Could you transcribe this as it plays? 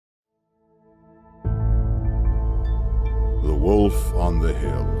wolf on the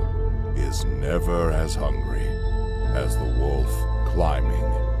hill is never as hungry as the wolf climbing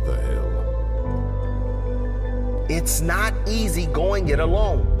the hill. It's not easy going it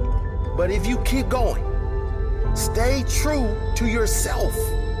alone, but if you keep going, stay true to yourself,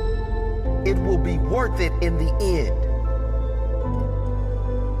 it will be worth it in the end.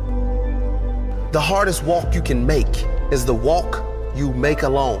 The hardest walk you can make is the walk you make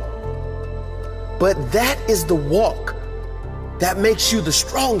alone. But that is the walk that makes you the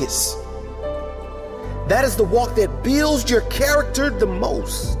strongest. That is the walk that builds your character the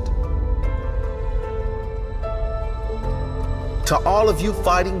most. To all of you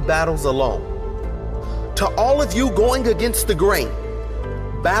fighting battles alone, to all of you going against the grain,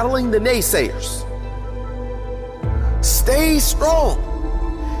 battling the naysayers, stay strong.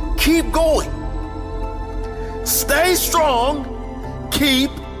 Keep going. Stay strong.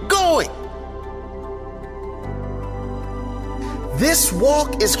 Keep going. This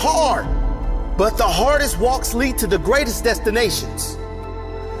walk is hard, but the hardest walks lead to the greatest destinations.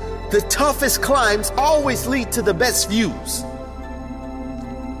 The toughest climbs always lead to the best views.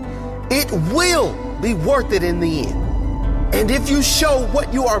 It will be worth it in the end. And if you show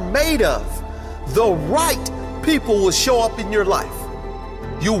what you are made of, the right people will show up in your life.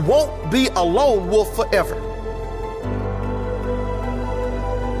 You won't be a lone wolf forever.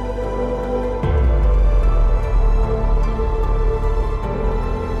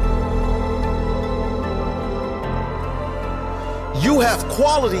 You have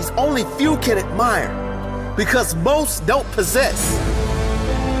qualities only few can admire because most don't possess.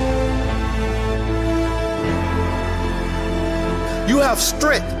 You have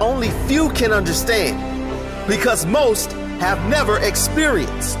strength only few can understand because most have never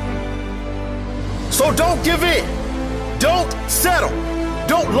experienced. So don't give in. Don't settle.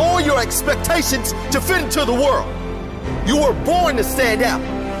 Don't lower your expectations to fit into the world. You were born to stand out.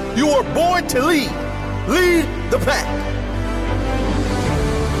 You were born to lead. Lead the pack.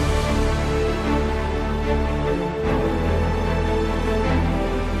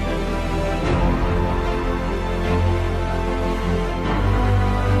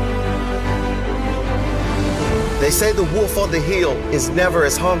 They say the wolf on the hill is never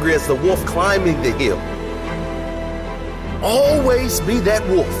as hungry as the wolf climbing the hill. Always be that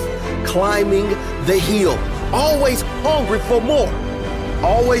wolf climbing the hill. Always hungry for more.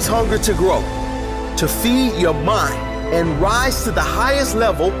 Always hungry to grow, to feed your mind and rise to the highest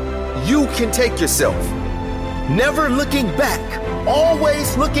level you can take yourself. Never looking back,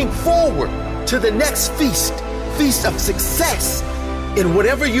 always looking forward to the next feast of success in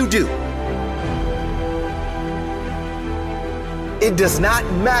whatever you do. It does not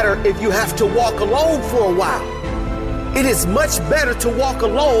matter if you have to walk alone for a while. It is much better to walk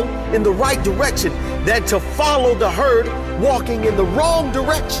alone in the right direction than to follow the herd walking in the wrong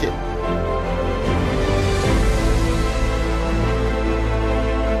direction.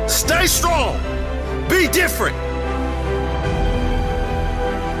 Stay strong. Be different.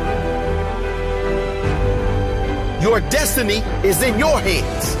 Your destiny is in your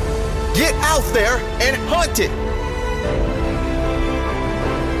hands. Get out there and hunt it.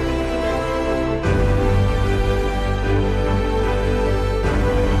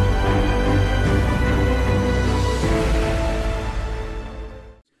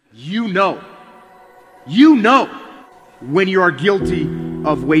 You know when you are guilty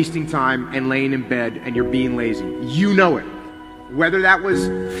of wasting time and laying in bed and you're being lazy. You know it. Whether that was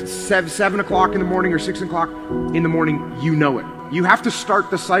 7 o'clock in the morning or 6 o'clock in the morning, you know it. You have to start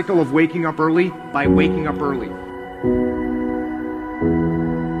the cycle of waking up early by waking up early.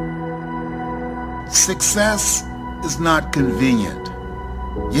 Success is not convenient.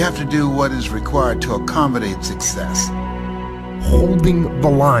 You have to do what is required to accommodate success. Holding the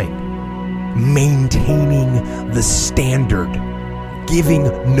line, maintaining the standard, giving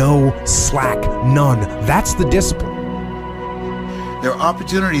no slack, none. That's the discipline. There are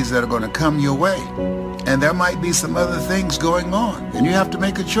opportunities that are going to come your way, and there might be some other things going on, and you have to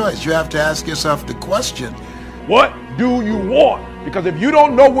make a choice. You have to ask yourself the question, what do you want? Because if you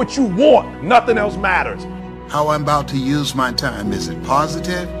don't know what you want, nothing else matters. How I'm about to use my time. Is it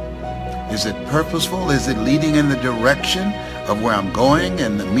positive? Is it purposeful? Is it leading in the direction of where I'm going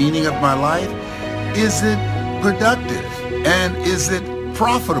and the meaning of my life? Is it productive? And is it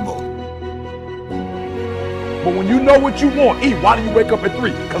profitable? But when you know what you want, why do you wake up at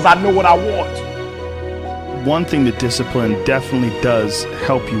 3? Because I know what I want. One thing that discipline definitely does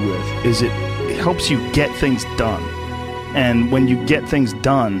help you with is it helps you get things done. And when you get things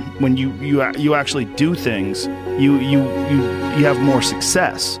done, when you actually do things, you have more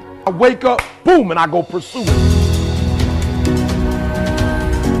success. I wake up, boom, and I go pursue it.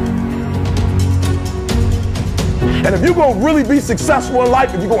 And if you're going to really be successful in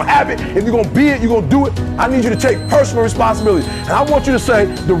life, if you're going to have it, if you're going to be it, you're going to do it, I need you to take personal responsibility. And I want you to say,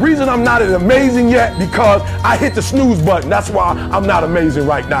 the reason I'm not amazing yet, because I hit the snooze button. That's why I'm not amazing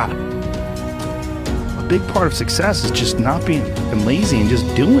right now. A big part of success is just not being lazy and just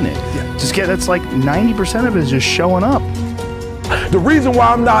doing it. Yeah. That's like 90% of it is just showing up. The reason why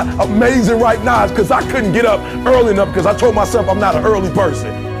I'm not amazing right now is because I couldn't get up early enough, because I told myself I'm not an early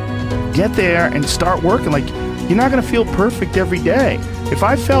person. Get there and start working. Like, you're not going to feel perfect every day. If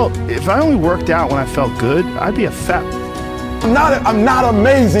I only worked out when I felt good, I'd be a fat. I'm not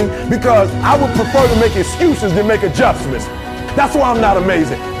amazing because I would prefer to make excuses than make adjustments. That's why I'm not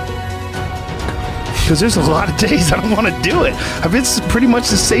amazing. Because there's a lot of days I don't want to do it. It's pretty much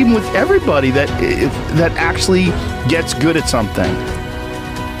the same with everybody that actually gets good at something.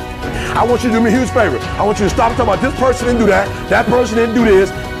 I want you to do me a huge favor. I want you to stop talking about this person didn't do that person didn't do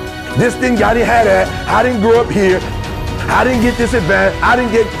this didn't have that, I didn't grow up here, I didn't get this advantage, I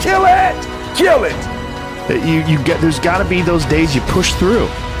didn't get, kill it. There's got to be those days you push through.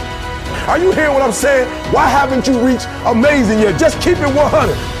 Are you hearing what I'm saying? Why haven't you reached amazing yet? Just keep it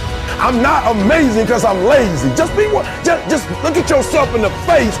 100. I'm not amazing because I'm lazy. Just look at yourself in the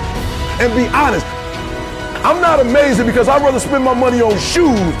face and be honest. I'm not amazing because I'd rather spend my money on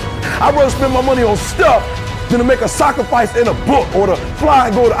shoes. I'd rather spend my money on stuff than to make a sacrifice in a book or to fly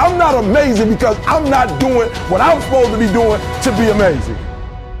and go to. I'm not amazing because I'm not doing what I'm supposed to be doing to be amazing.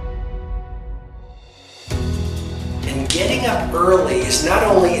 And getting up early is not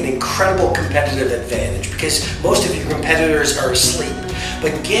only an incredible competitive advantage because most of your competitors are asleep,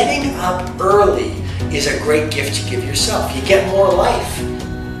 but getting up early is a great gift you give yourself. You get more life.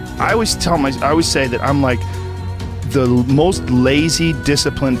 I always say that I'm like the most lazy,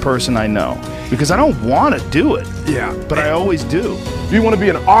 disciplined person I know because I don't want to do it. Yeah, but I always do. Do you want to be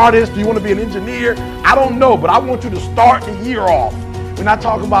an artist? Do you want to be an engineer? I don't know, but I want you to start the year off. We're not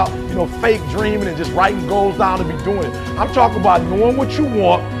talking about, fake dreaming and just writing goals down to be doing it. I'm talking about knowing what you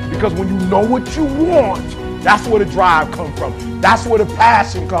want, because when you know what you want, that's where the drive comes from. That's where the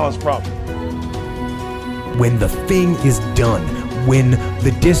passion comes from. When the thing is done, when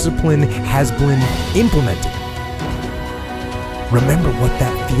the discipline has been implemented, remember what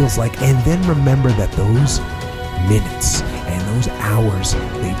that feels like, and then remember that those minutes and those hours,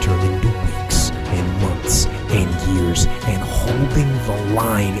 they turn into weeks and months and years, and holding the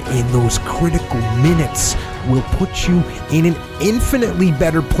line in those critical minutes will put you in an infinitely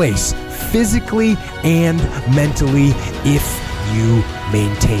better place, physically and mentally, if you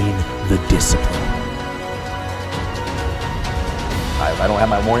maintain the discipline. If I don't have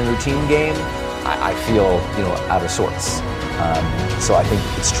my morning routine game, I feel, out of sorts. So I think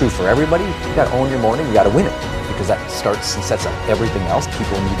it's true for everybody. You got to own your morning. You got to win it, because that starts and sets up everything else.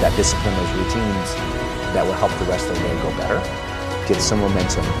 People need that discipline, those routines that will help the rest of the day go better. Get some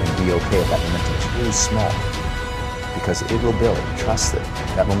momentum and be okay if that momentum is really small, because it will build. Trust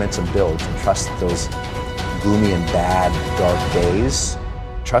that momentum builds, and trust that those gloomy and bad, dark days,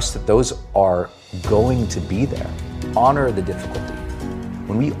 trust that those are going to be there. Honor the difficulty.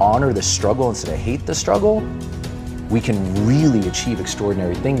 When we honor the struggle instead of hate the struggle, we can really achieve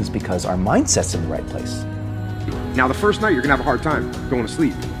extraordinary things because our mindset's in the right place. Now, the first night, you're gonna have a hard time going to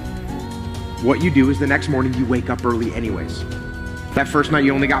sleep. What you do is the next morning, you wake up early anyways. That first night,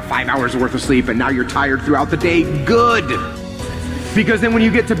 you only got 5 hours worth of sleep, and now you're tired throughout the day. Good! Because then when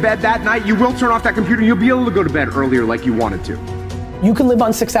you get to bed that night, you will turn off that computer, and you'll be able to go to bed earlier like you wanted to. You can live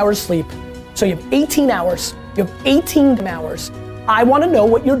on 6 hours sleep, so you have 18 hours. You have 18 hours. I wanna know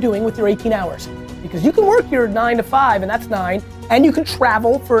what you're doing with your 18 hours. Because you can work your 9 to 5, and that's 9, and you can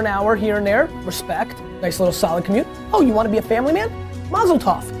travel for an hour here and there, respect, nice little solid commute. Oh, you wanna be a family man? Mazel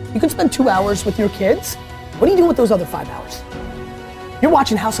tov. You can spend 2 hours with your kids. What are you doing with those other 5 hours? You're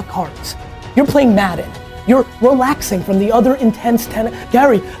watching House of Cards. You're playing Madden. You're relaxing from the other intense 10.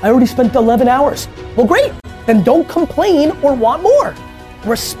 Gary, I already spent 11 hours. Well, great. Then don't complain or want more.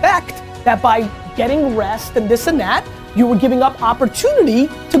 Respect that by getting rest and this and that, you were giving up opportunity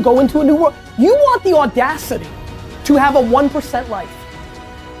to go into a new world. You want the audacity to have a 1% life.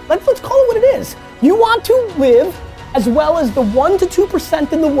 Let's call it what it is. You want to live as well as the 1 to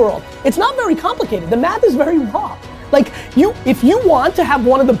 2% in the world. It's not very complicated. The math is very raw. If you want to have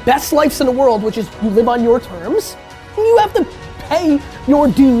one of the best lives in the world, which is you live on your terms, you have to pay your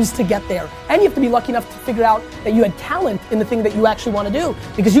dues to get there. And you have to be lucky enough to figure out that you had talent in the thing that you actually want to do.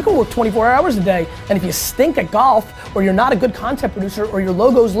 Because you can work 24 hours a day, and if you stink at golf, or you're not a good content producer, or your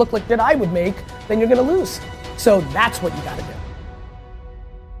logos look like that I would make, then you're gonna lose. So that's what you gotta do.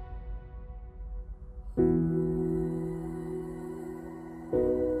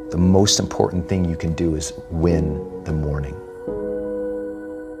 the most important thing you can do is win the morning.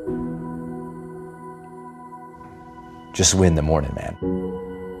 Just win the morning, man.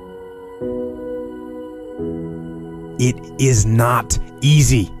 It is not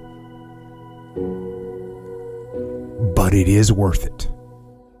easy, but it is worth it.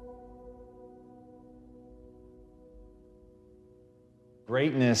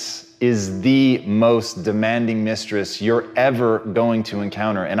 Greatness is the most demanding mistress you're ever going to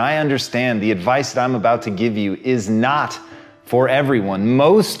encounter. And I understand the advice that I'm about to give you is not for everyone.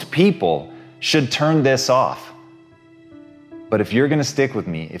 Most people should turn this off. But if you're going to stick with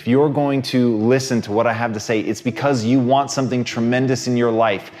me, if you're going to listen to what I have to say, it's because you want something tremendous in your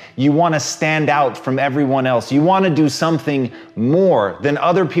life. You want to stand out from everyone else. You want to do something more than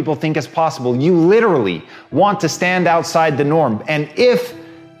other people think is possible. You literally want to stand outside the norm. And if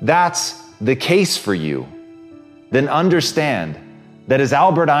that's the case for you, then understand that, as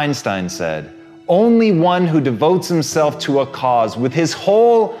Albert Einstein said, only one who devotes himself to a cause with his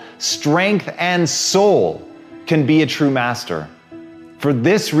whole strength and soul can be a true master. For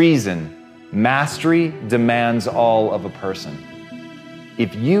this reason, mastery demands all of a person.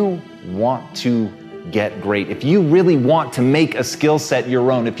 If you want to get great, if you really want to make a skill set your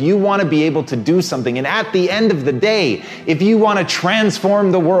own, if you want to be able to do something, and at the end of the day, if you want to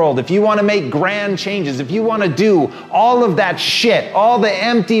transform the world, if you want to make grand changes, if you want to do all of that shit, all the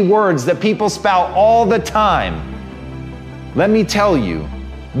empty words that people spout all the time, let me tell you,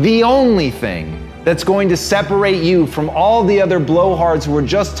 the only thing that's going to separate you from all the other blowhards who are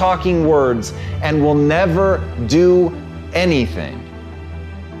just talking words and will never do anything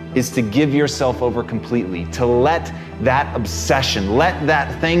is to give yourself over completely, to let that obsession, let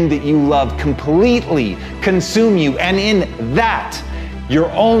that thing that you love completely consume you. And in that,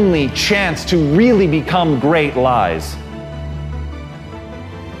 your only chance to really become great lies.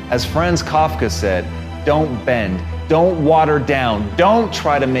 As Franz Kafka said, don't bend, don't water down, don't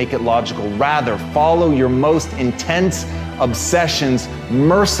try to make it logical. Rather, follow your most intense obsessions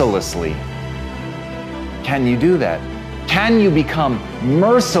mercilessly. Can you do that? Can you become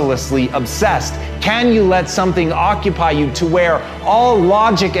mercilessly obsessed? Can you let something occupy you to where all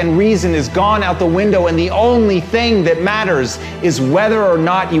logic and reason is gone out the window and the only thing that matters is whether or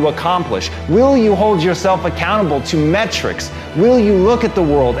not you accomplish? Will you hold yourself accountable to metrics? Will you look at the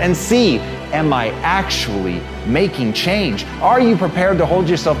world and see, am I actually making change? Are you prepared to hold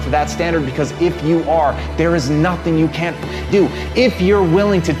yourself to that standard? Because if you are, there is nothing you can't do. If you're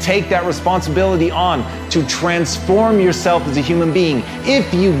willing to take that responsibility on to transform yourself as a human being,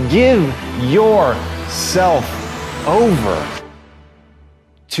 if you give yourself over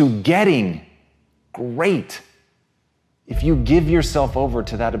to getting great, if you give yourself over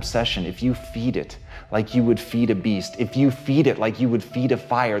to that obsession, if you feed it like you would feed a beast, if you feed it like you would feed a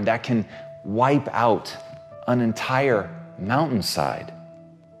fire that can wipe out an entire mountainside,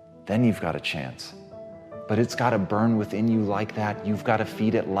 then you've got a chance. But it's got to burn within you like that. You've got to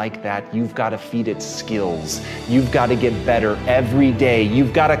feed it like that. You've got to feed it skills. You've got to get better every day.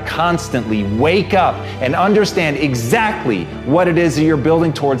 You've got to constantly wake up and understand exactly what it is that you're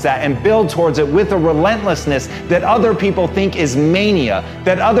building towards that, and build towards it with a relentlessness that other people think is mania,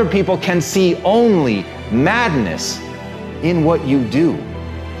 that other people can see only madness in what you do.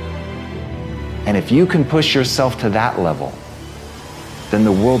 And if you can push yourself to that level, then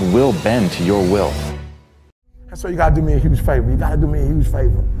the world will bend to your will. And so you gotta do me a huge favor. You gotta do me a huge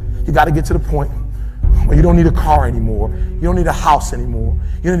favor. You gotta get to the point where you don't need a car anymore. You don't need a house anymore.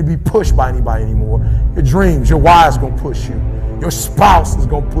 You don't need to be pushed by anybody anymore. Your dreams, your wife's gonna push you. Your spouse is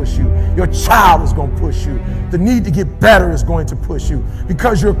gonna push you. Your child is gonna push you. The need to get better is going to push you.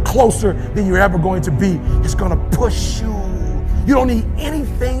 Because you're closer than you're ever going to be, it's gonna push you. You don't need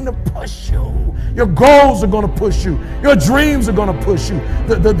anything to push you. Your goals are going to push you. Your dreams are going to push you.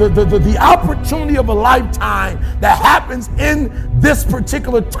 The opportunity of a lifetime that happens in this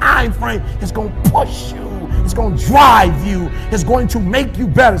particular time frame is going to push you. It's going to drive you. It's going to make you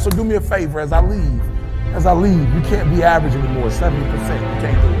better. So do me a favor as I leave. You can't be average anymore. 70%. You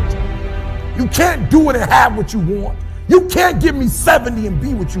can't do it. You can't do it and have what you want. You can't give me 70 and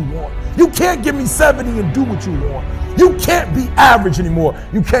be what you want. You can't give me 70 and do what you want. You can't be average anymore.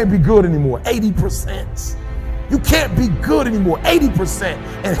 You can't be good anymore. 80%. You can't be good anymore. 80%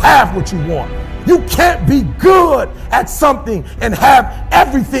 and have what you want. You can't be good at something and have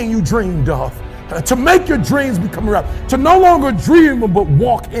everything you dreamed of. To make your dreams become real. To no longer dream them but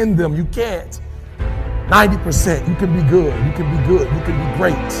walk in them. You can't. 90%. You can be good. You can be good. You can be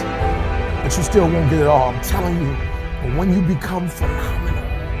great. But you still won't get it all. I'm telling you. But when you become phenomenal,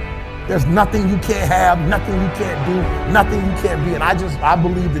 There's nothing you can't have, nothing you can't do, nothing you can't be. And I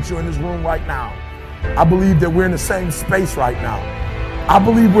believe that you're in this room right now. I believe that we're in the same space right now. I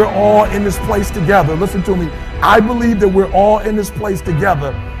believe we're all in this place together. Listen to me. I believe that we're all in this place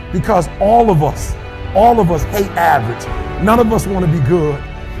together because all of us hate average. None of us want to be good.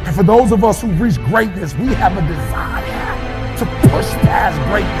 And for those of us who reach greatness, we have a desire to push past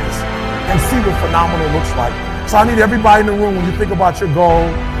greatness and see what phenomenal looks like. So I need everybody in the room, when you think about your goal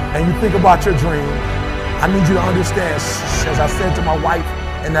and you think about your dream, I need you to understand, as I said to my wife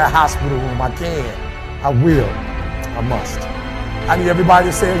in that hospital room, I can, I will, I must. I need everybody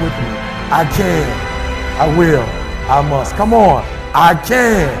to say it with me. I can, I will, I must. Come on. I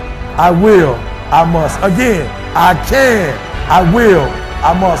can, I will, I must. Again, I can, I will,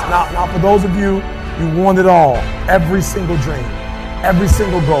 I must. Now for those of you, you want it all. Every single dream, every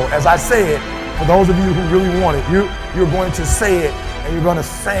single goal. As I say it, for those of you who really want it, you're going to say it, and you're going to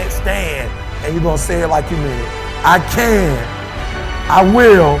stand, and you're going to say it like you mean it. I can, I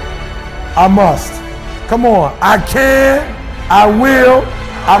will, I must. Come on. I can, I will,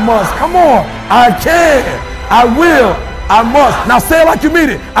 I must. Come on. I can, I will, I must. Now say it like you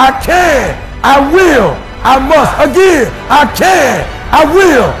mean it. I can, I will, I must. Again, I can, I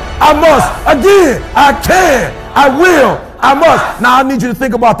will, I must. Again, I can, I will, I must. Now I need you to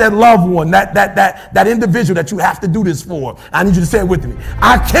think about that loved one, that individual that you have to do this for. I need you to say it with me.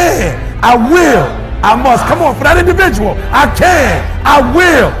 I can, I will, I must. Come on, for that individual. I can, I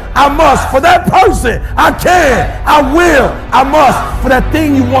will, I must. For that person, I can, I will, I must. For that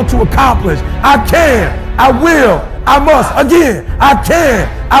thing you want to accomplish, I can, I will, I must. Again, I can,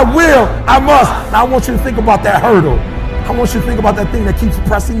 I will, I must. Now I want you to think about that hurdle. I want you to think about that thing that keeps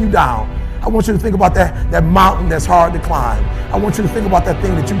pressing you down. I want you to think about that mountain that's hard to climb. I want you to think about that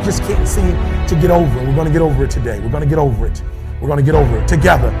thing that you just can't seem to get over. And we're going to get over it today. We're going to get over it. We're going to get over it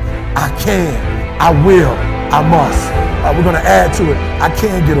together. I can, I will, I must. We're going to add to it. I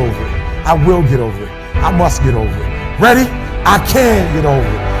can get over it. I will get over it. I must get over it. Ready? I can get over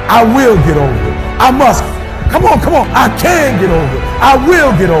it. I will get over it. I must. Come on, come on. I can get over it. I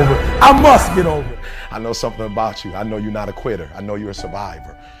will get over it. I must get over it. I know something about you. I know you're not a quitter. I know you're a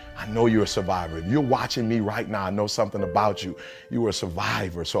survivor. I know you're a survivor. If you're watching me right now, I know something about you. You are a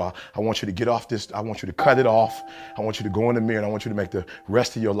survivor. So I want you to get off this. I want you to cut it off. I want you to go in the mirror and I want you to make the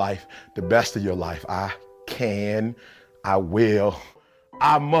rest of your life the best of your life. I can, I will,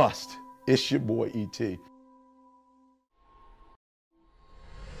 I must. It's your boy E.T.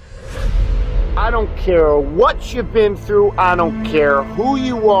 I don't care what you've been through. I don't care who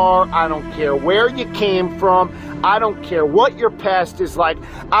you are. I don't care where you came from. I don't care what your past is like.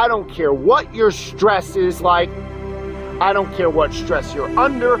 I don't care what your stress is like. I don't care what stress you're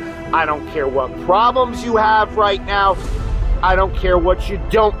under. I don't care what problems you have right now. I don't care what you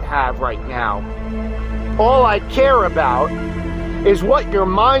don't have right now. All I care about is what your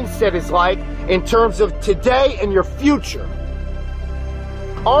mindset is like in terms of today and your future.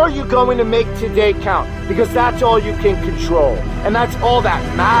 Are you going to make today count? Because that's all you can control. And that's all that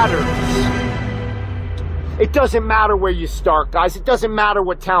matters. It doesn't matter where you start, guys. It doesn't matter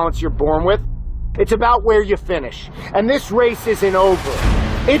what talents you're born with. It's about where you finish. And this race isn't over.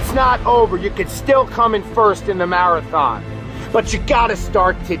 It's not over. You could still come in first in the marathon. But you gotta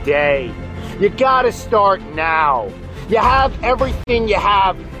start today. You gotta start now. You have everything you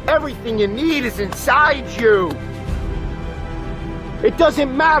have. Everything you need is inside you. It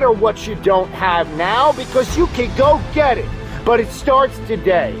doesn't matter what you don't have now because you can go get it. But it starts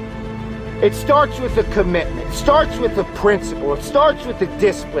today. It starts with a commitment. It starts with a principle. It starts with a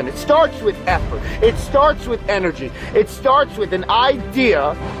discipline. It starts with effort. It starts with energy. It starts with an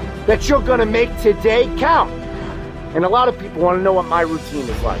idea that you're going to make today count. And a lot of people want to know what my routine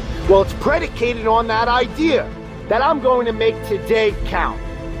is like. Well, it's predicated on that idea that I'm going to make today count.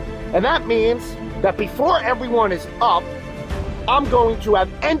 And that means that before everyone is up, I'm going to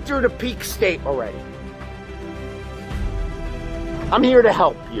have entered a peak state already. I'm here to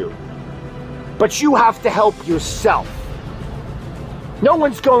help you. But you have to help yourself. No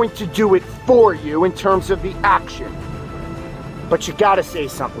one's going to do it for you in terms of the action. But you gotta say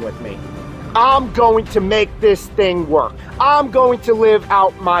something with me. I'm going to make this thing work. I'm going to live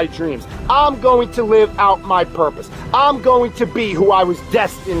out my dreams. I'm going to live out my purpose. I'm going to be who I was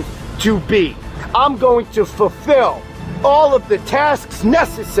destined to be. I'm going to fulfill all of the tasks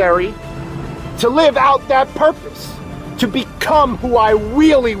necessary to live out that purpose, to become who I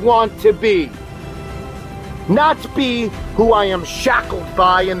really want to be, not be who I am shackled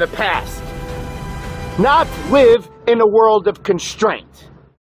by in the past, not live in a world of constraint.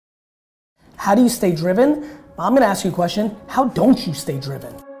 How do you stay driven? I'm gonna ask you a question. How don't you stay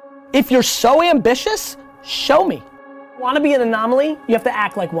driven? If you're so ambitious, show me. Want to be an anomaly? You have to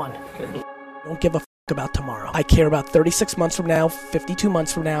act like one. Don't give a f*** about tomorrow. I care about 36 months from now, 52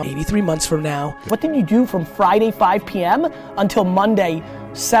 months from now, 83 months from now. What did you do from Friday 5 p.m. until Monday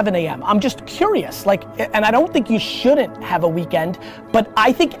 7 a.m.? I'm just curious. And I don't think you shouldn't have a weekend, but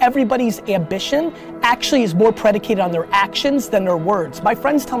I think everybody's ambition actually is more predicated on their actions than their words. My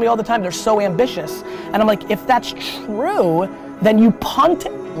friends tell me all the time they're so ambitious, and I'm like, if that's true, then you punt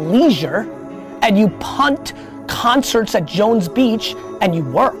leisure and you punt concerts at Jones Beach and you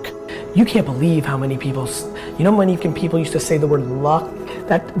work. You can't believe how many people, many people used to say the word luck.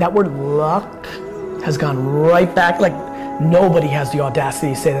 That word luck has gone right back. Like, nobody has the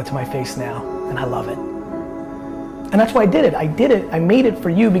audacity to say that to my face now, and I love it. And that's why I did it. I made it for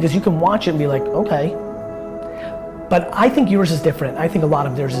you because you can watch it and be like, okay. But I think yours is different. I think a lot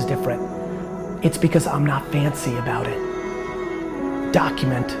of theirs is different. It's because I'm not fancy about it.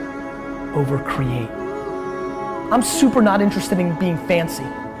 Document over create. I'm super not interested in being fancy.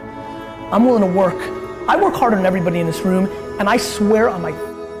 I'm willing to work. I work harder than everybody in this room, and I swear on my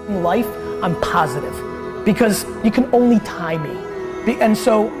life, I'm positive. Because you can only tie me. And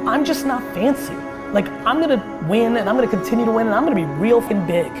so I'm just not fancy. Like, I'm gonna win, and I'm gonna continue to win, and I'm gonna be real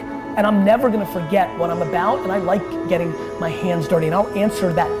big. And I'm never gonna forget what I'm about, and I like getting my hands dirty, and I'll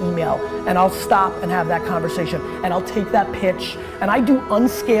answer that email, and I'll stop and have that conversation, and I'll take that pitch, and I do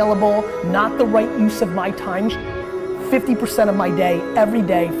unscalable, not the right use of my time, 50% of my day, every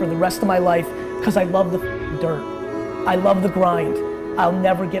day for the rest of my life, because I love the dirt. I love the grind. I'll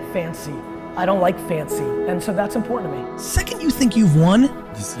never get fancy. I don't like fancy, and so that's important to me. Second you think you've won,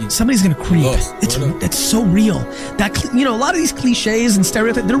 somebody's gonna creep. It's so real. That a lot of these cliches and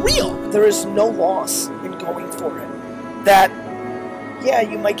stereotypes, they're real. There is no loss in going for it. That, yeah,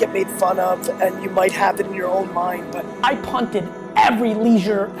 you might get made fun of, and you might have it in your own mind, but I punted every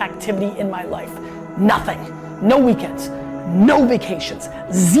leisure activity in my life. Nothing. No weekends. No vacations.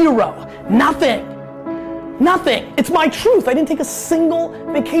 Zero. Nothing. Nothing. It's my truth. I didn't take a single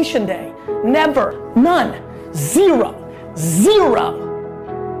vacation day. Never. None. Zero.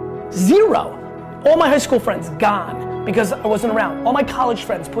 Zero. Zero. All my high school friends, gone because I wasn't around. All my college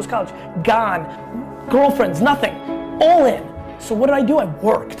friends, post-college, gone. Girlfriends, nothing. All in. So what did I do? I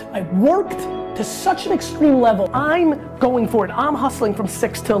worked. I worked to such an extreme level. I'm going for it. I'm hustling from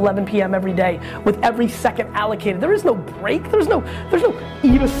 6 to 11 p.m. every day with every second allocated. There is no break. There's no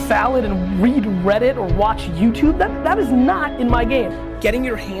eat a salad and read Reddit or watch YouTube. That is not in my game. Getting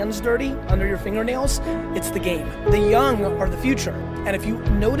your hands dirty under your fingernails, it's the game. The young are the future. And if you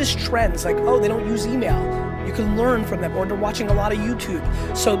notice trends like, oh, they don't use email, you can learn from them, or they're watching a lot of YouTube.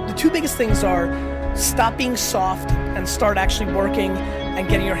 So the two biggest things are stop being soft and start actually working and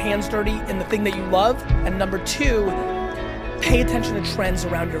getting your hands dirty in the thing that you love. And number two, pay attention to trends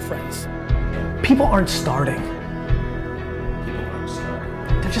around your friends. People aren't starting.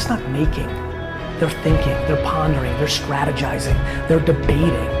 They're just not making. They're thinking, they're pondering, they're strategizing, they're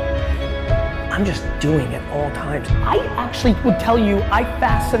debating. I'm just doing it all times. I actually would tell you, I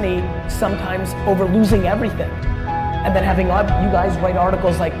fascinate sometimes over losing everything. And then having you guys write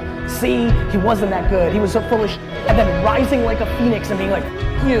articles like, see, he wasn't that good, he was so full of shit. And then rising like a phoenix and being like,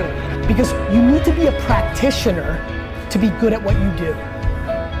 you. Because you need to be a practitioner to be good at what you do.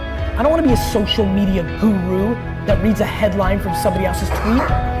 I don't want to be a social media guru that reads a headline from somebody else's tweet.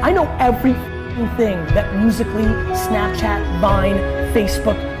 I know every thing that Musical.ly, Snapchat, Vine,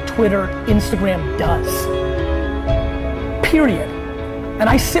 Facebook, Twitter, Instagram does. Period. And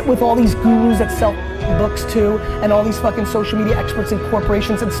I sit with all these gurus that sell books too, and all these fucking social media experts and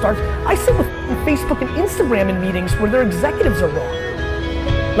corporations and startups. I sit with Facebook and Instagram in meetings where their executives are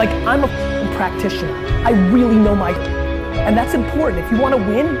wrong. Like, I'm a practitioner. I really know my, and that's important. If you want to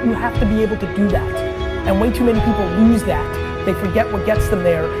win, you have to be able to do that. And way too many people lose that. They forget what gets them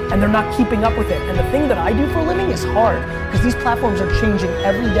there, and they're not keeping up with it. And the thing that I do for a living is hard, because these platforms are changing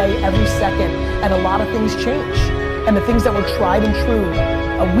every day, every second, and a lot of things change. And the things that were tried and true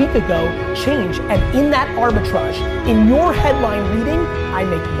a week ago change. And in that arbitrage, in your headline reading, I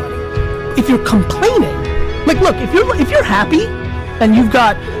make money. If you're complaining, like, look, if you're happy, and you've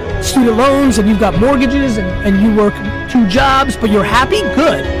got student loans, and you've got mortgages, and you work 2 jobs, but you're happy,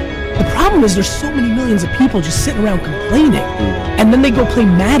 good. The problem is there's so many millions of people just sitting around complaining, and then they go play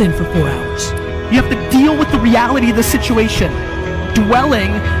Madden for 4 hours. You have to deal with the reality of the situation. Dwelling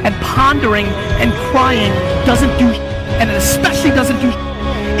and pondering and crying doesn't do, and it especially doesn't do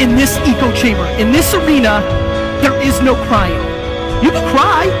in this echo chamber. In this arena, there is no crying. You can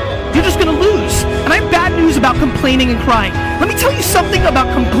cry, you're just gonna lose. And I have bad news about complaining and crying. Let me tell you something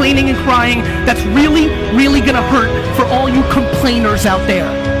about complaining and crying that's really, really gonna hurt for all you complainers out there.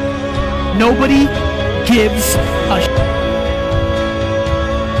 Nobody gives a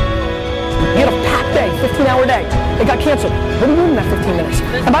You had a packed day, 15-hour day. It got canceled. What are you doing in that 15 minutes?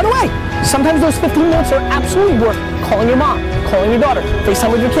 And by the way, sometimes those 15 minutes are absolutely worth calling your mom, calling your daughter,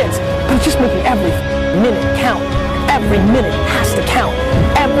 FaceTime with your kids. But it's just making every minute count. Every minute has to count.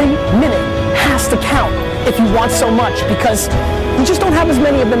 Every minute has to count if you want so much, because you just don't have as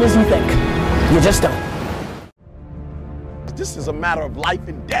many of them as you think. You just don't. This is a matter of life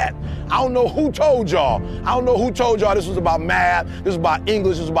and death. I don't know who told y'all. I don't know who told y'all this was about math, this was about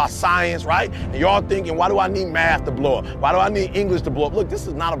English, this was about science, right? And y'all thinking, why do I need math to blow up? Why do I need English to blow up? Look, this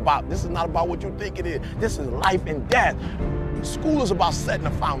is not about what you think it is. This is life and death. School is about setting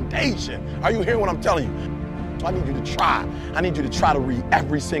a foundation. Are you hearing what I'm telling you? So I need you to try. I need you to try to read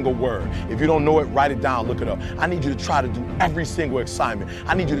every single word. If you don't know it, write it down, look it up. I need you to try to do every single assignment.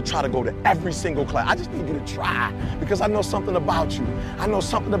 I need you to try to go to every single class. I just need you to try, because I know something about you. I know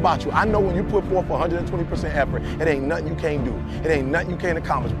something about you. I know when you put forth 120% effort, it ain't nothing you can't do. It ain't nothing you can't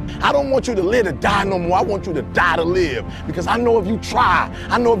accomplish. I don't want you to live to die no more. I want you to die to live, because I know if you try,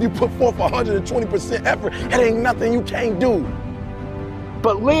 I know if you put forth 120% effort, it ain't nothing you can't do.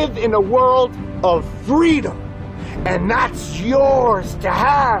 But live in a world of freedom. And that's yours to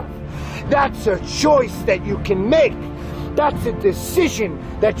have. That's a choice that you can make. That's a decision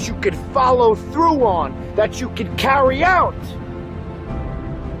that you could follow through on, that you could carry out.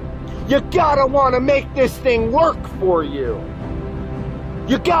 You gotta wanna make this thing work for you.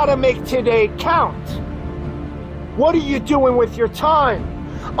 You gotta make today count. What are you doing with your time?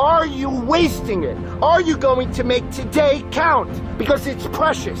 Are you wasting it? Are you going to make today count because it's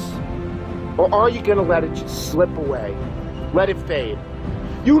precious? Or are you going to let it just slip away? Let it fade.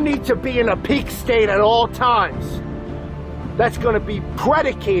 You need to be in a peak state at all times. That's going to be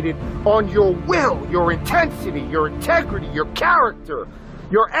predicated on your will, your intensity, your integrity, your character,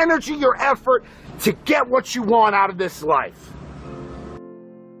 your energy, your effort to get what you want out of this life.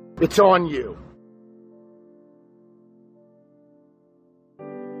 It's on you.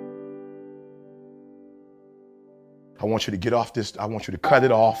 I want you to get off this. I want you to cut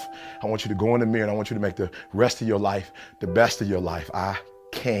it off. I want you to go in the mirror, and I want you to make the rest of your life the best of your life. I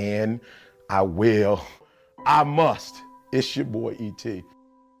can, I will, I must. It's your boy, E.T.